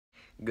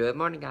Good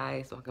morning,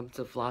 guys. Welcome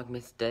to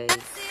Vlogmas Day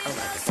 11.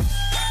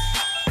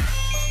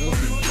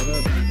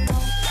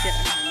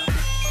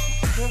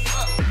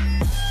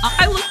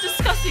 I look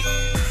disgusting.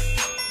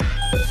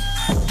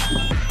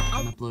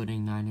 I'm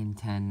uploading 9 and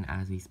 10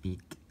 as we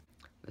speak.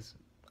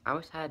 I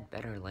always had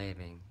better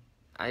lighting.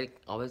 I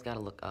always gotta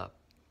look up.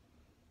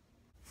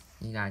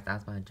 You guys, I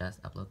was about to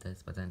just upload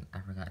this, but then I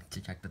forgot to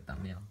check the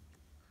thumbnail.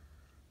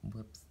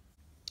 Whoops.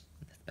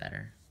 That's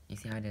better. You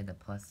see how I did the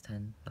plus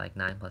 10? Like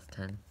 9 plus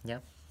 10?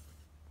 Yep.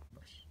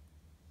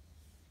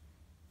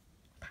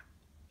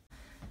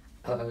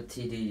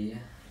 OOTD.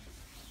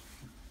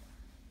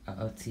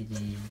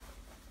 OOTD.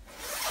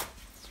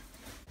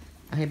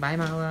 Okay, bye,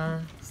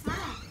 Mala.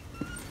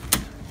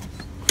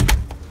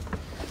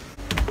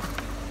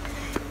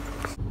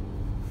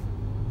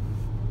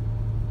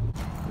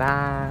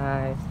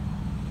 Bye.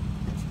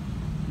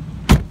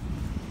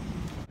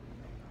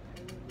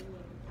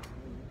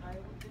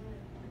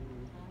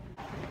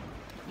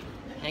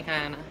 Hey,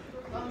 Kana.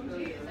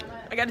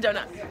 I got a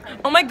donut.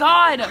 Oh my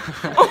god!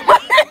 Oh my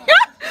god!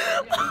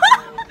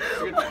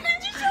 Why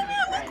did you tell me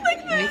I look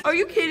like that? Are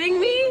you kidding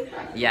me?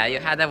 Yeah, you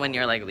had that when you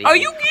were like leaving. Are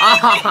you kidding me?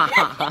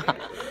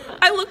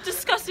 I look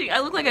disgusting. I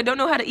look like I don't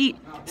know how to eat.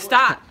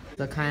 Stop.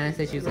 So Kana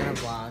said she was gonna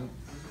vlog,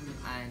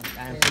 and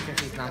I'm pretty sure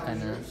she's not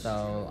gonna.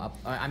 So,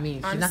 I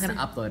mean, she's not gonna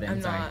upload it.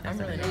 I'm sorry. I'm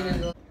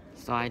really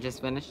So I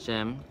just finished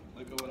gym.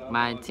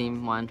 My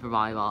team won for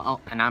volleyball. Oh,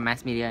 and I'm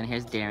mass media, and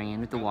here's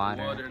Darian with the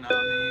water.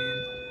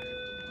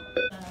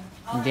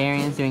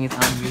 Darian's doing his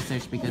own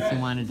research because he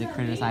wanted to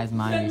criticize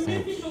my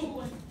research.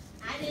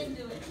 I didn't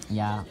do it.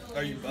 Yeah.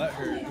 Are you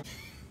butthurt?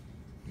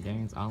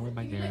 Darian's all the way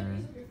back there.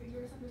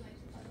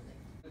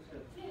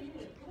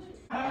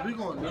 We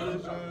gonna do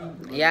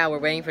this, Yeah, we're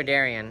waiting for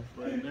Darian.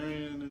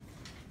 Darian.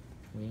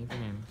 Waiting for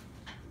him.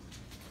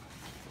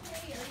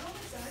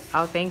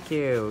 Oh, thank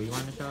you. You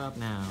want to show up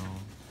now?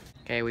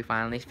 Okay, we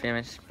finally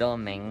finished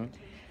filming.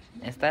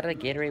 Instead of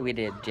Gatorade, we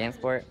did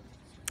JamSport,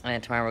 and then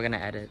tomorrow we're gonna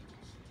edit.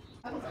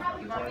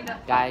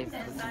 Guys,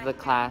 this is the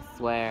class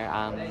where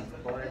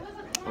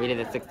we did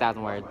the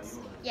 6,000 words.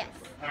 Yes.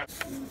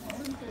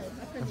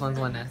 This one's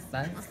one S.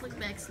 Slick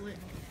back slick.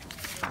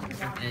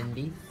 And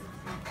these.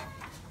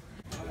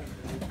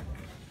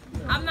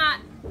 I'm not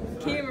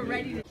camera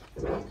ready to.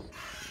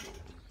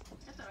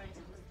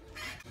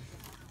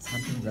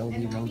 Something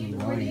roly.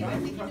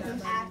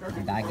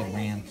 The bag of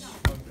ranch.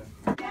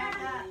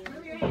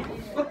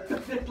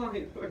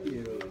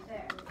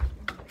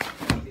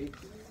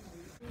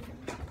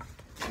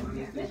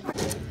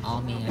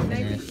 All me, I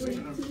finished.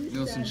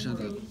 Wilson, shut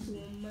up.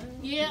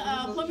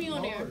 Yeah, put me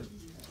on there.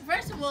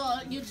 First of all,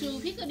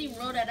 YouTube, he couldn't even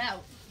roll that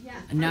out.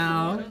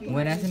 No,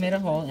 Vanessa made a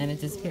hole and it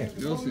disappeared.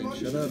 Wilson,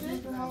 shut up.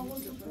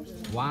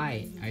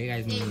 Why are you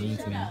guys being mean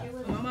to me?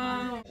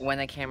 When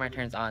the camera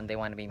turns on, they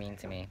want to be mean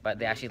to me, but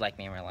they actually like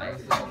me in real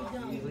life.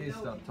 Please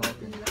stop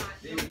talking.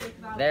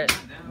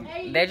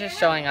 They're just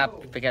showing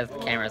up because the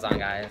camera's on,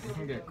 guys. You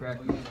can get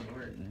cracked.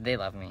 They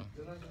love me.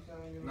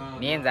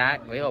 Me and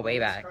Zach, we go way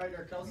back.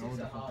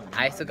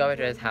 I used to go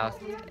to his house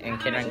in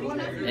kindergarten.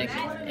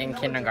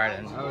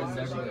 I would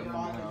never get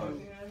my house.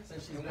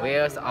 We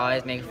used to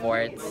always make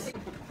forts.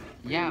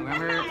 Yeah,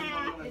 remember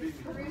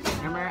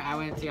I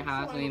went to your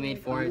house when we made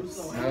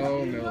forts?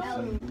 No,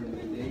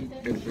 Milton.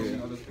 Good for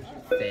you.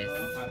 Sis.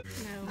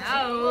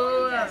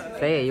 No.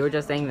 Say it, you were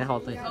just saying the whole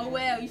thing. Oh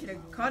well, you should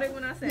have caught it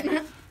when I said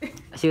it.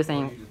 She was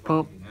saying,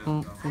 poop,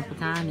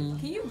 tiny.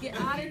 Can you get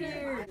out of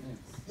here?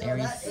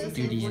 Very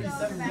studious.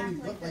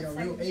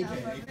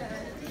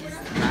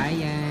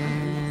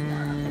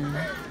 Ryan.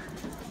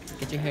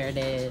 Get your hair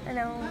did. I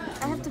know.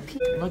 I have to pee.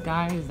 Look,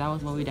 guys, that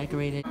was what we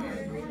decorated.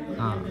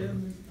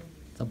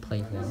 So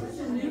playful.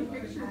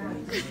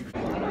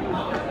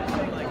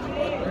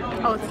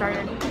 Oh, it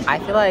started. I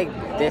feel like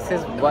this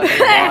is what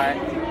we are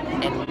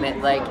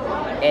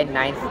in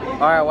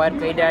 9th, or what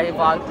grade did I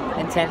vlog?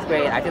 In 10th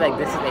grade. I feel like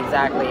this is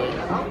exactly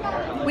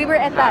We were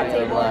at how that it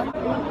would table.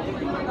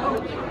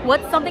 look.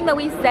 What's something that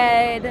we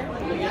said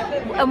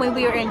when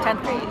we were in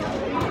 10th grade?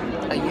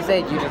 You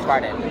said you just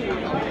farted.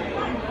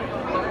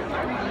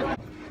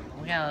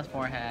 Look at those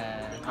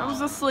foreheads. I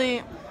was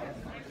asleep.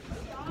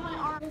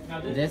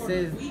 This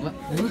is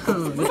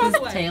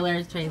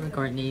Taylor's, Trace, and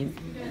Courtney's,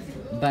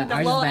 but The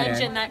ours little is better.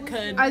 engine that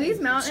could. Are these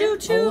mountains? Choo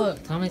choo. Oh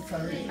look, Thomas.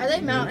 Are they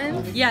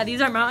mountains? Yeah,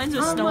 these are mountains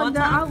with snow on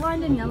they're top,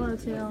 outlined in yellow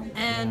too.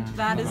 and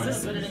that is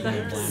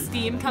the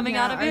steam coming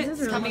out of it. ours is It's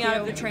really coming out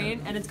of the cute.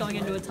 train, and it's going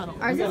into a tunnel.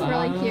 Ours is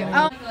really cute.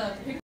 Oh.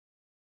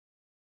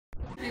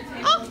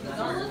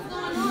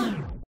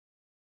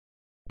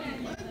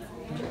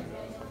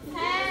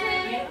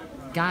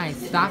 Guys,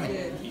 stop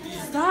it.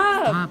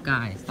 Stop. Stop,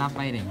 guys. Stop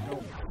fighting.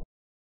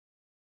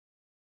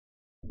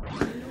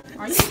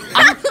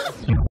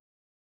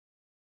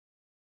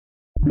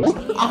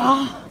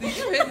 Ah.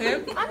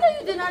 I know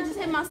you did not just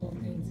hit my.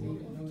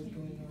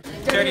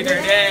 Dirty,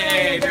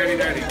 dirty, dirty,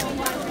 dirty.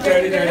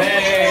 Dirty, dirty,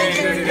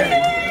 dirty, dirty.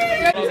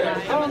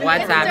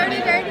 What's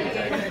happening? Dirty.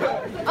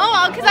 Oh,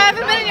 well, because I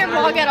haven't been in your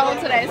vlog at all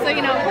today, so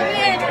you know, put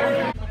me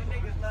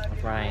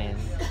in. Ryan.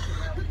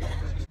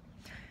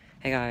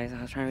 Hey guys,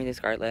 I was trying to read this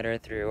art letter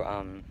through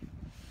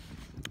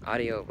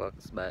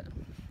audiobooks, but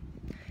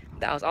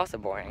that was also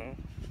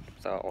boring.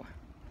 So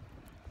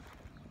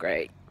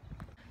great.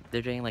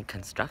 They're doing like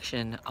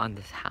construction on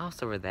this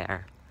house over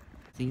there.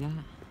 See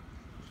that?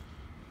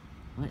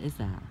 What is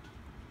that?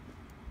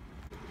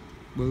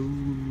 Whoa.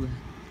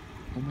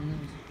 Oh my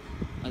gosh.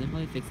 Oh, they're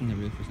probably fixing the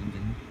roof or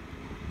something.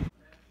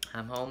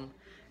 I'm home.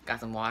 Got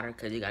some water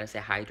because you gotta stay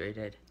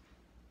hydrated.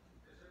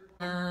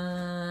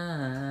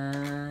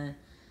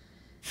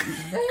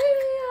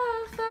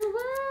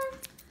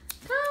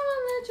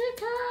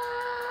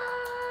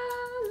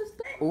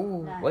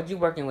 Ooh, what you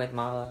working with,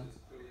 Mala?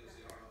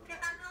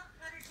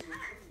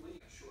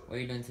 What are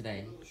you doing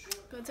today?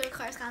 Going to a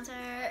Cars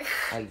concert.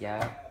 Oh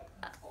yeah?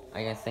 Are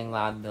you gonna sing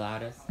loud the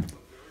loudest?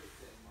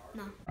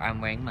 No. I'm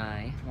wearing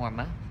my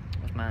warm-up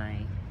with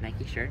my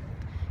Nike shirt.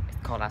 It's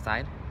cold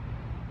outside.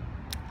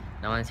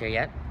 No one's here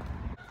yet.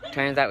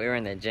 Turns out we were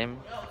in the gym.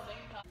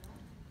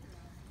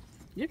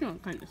 You're doing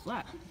kind of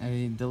flat.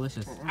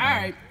 Delicious.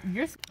 Alright,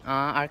 you're.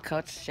 Our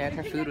coach shared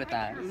her food with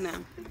us. No.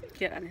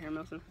 Get out of here,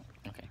 Melson.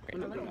 Okay,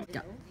 great.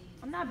 Go.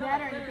 I'm not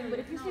bad or anything, but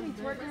if you see me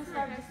twerking and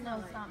stuff, just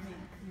know it's not me.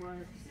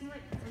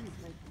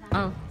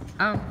 Oh,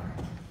 oh.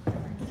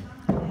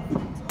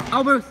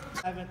 Oh, Bruce.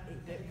 7,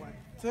 8, 1,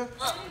 2.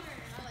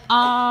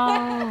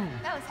 Oh.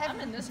 That was heavy. I'm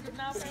in this group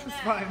now.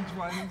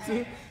 1,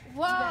 2.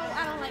 Whoa,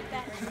 I don't like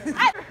that.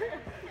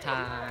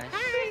 Tosh.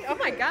 Hi. Oh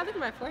my god, look at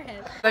my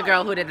forehead. The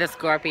girl who did the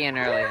scorpion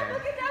earlier.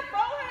 Look at that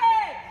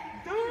forehead!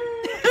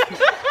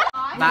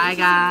 Dude! Bye,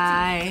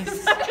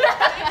 guys.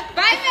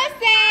 Bye,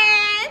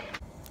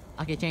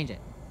 Messi! Okay, change it.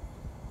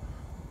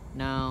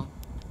 No.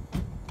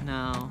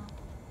 No.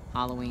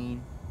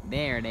 Halloween.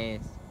 There it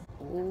is.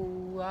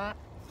 What?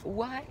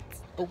 What?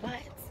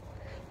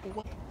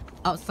 What?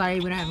 Oh,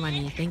 sorry, we don't have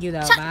money. Thank you,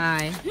 though.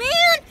 Bye.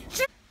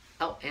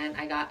 Oh, and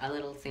I got a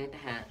little Santa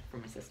hat for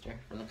my sister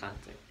from the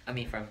concert. I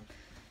mean, from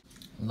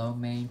Lo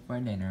Mein for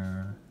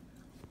dinner.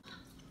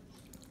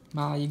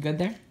 Molly, you good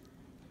there?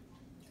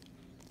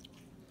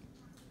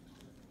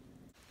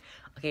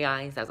 Okay,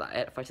 guys, that's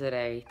it for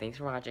today. Thanks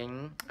for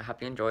watching. I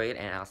hope you enjoyed,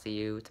 and I'll see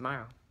you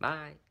tomorrow.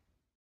 Bye.